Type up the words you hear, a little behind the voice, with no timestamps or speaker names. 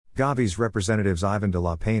Gavi's representatives Ivan de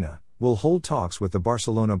la Peña will hold talks with the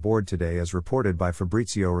Barcelona board today, as reported by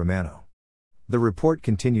Fabrizio Romano. The report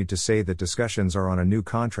continued to say that discussions on a new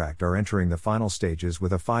contract are entering the final stages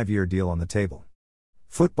with a 5-year deal on the table.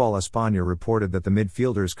 Football España reported that the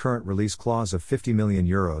midfielder's current release clause of €50 million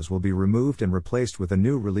will be removed and replaced with a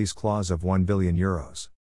new release clause of €1 billion.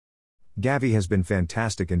 Gavi has been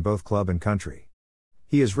fantastic in both club and country.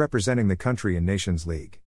 He is representing the country in Nations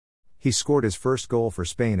League. He scored his first goal for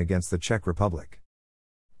Spain against the Czech Republic.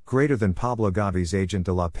 Greater than Pablo Gavi's agent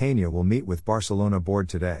de la Peña will meet with Barcelona board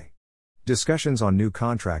today. Discussions on new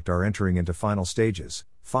contract are entering into final stages,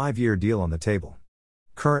 5-year deal on the table.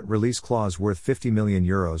 Current release clause worth €50 million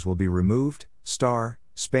will be removed,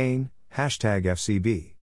 Spain,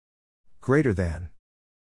 #FCB. Greater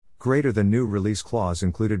than new release clause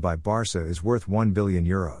included by Barca is worth €1 billion.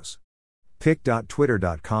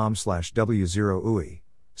 pic.twitter.com/W0UI,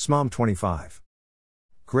 SMOM25.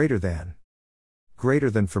 Greater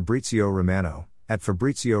than Fabrizio Romano, at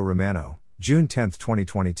Fabrizio Romano, June 10,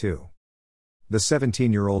 2022. The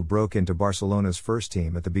 17-year-old broke into Barcelona's first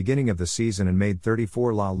team at the beginning of the season and made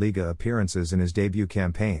 34 La Liga appearances in his debut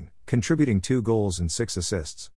campaign, contributing 2 goals and 6 assists.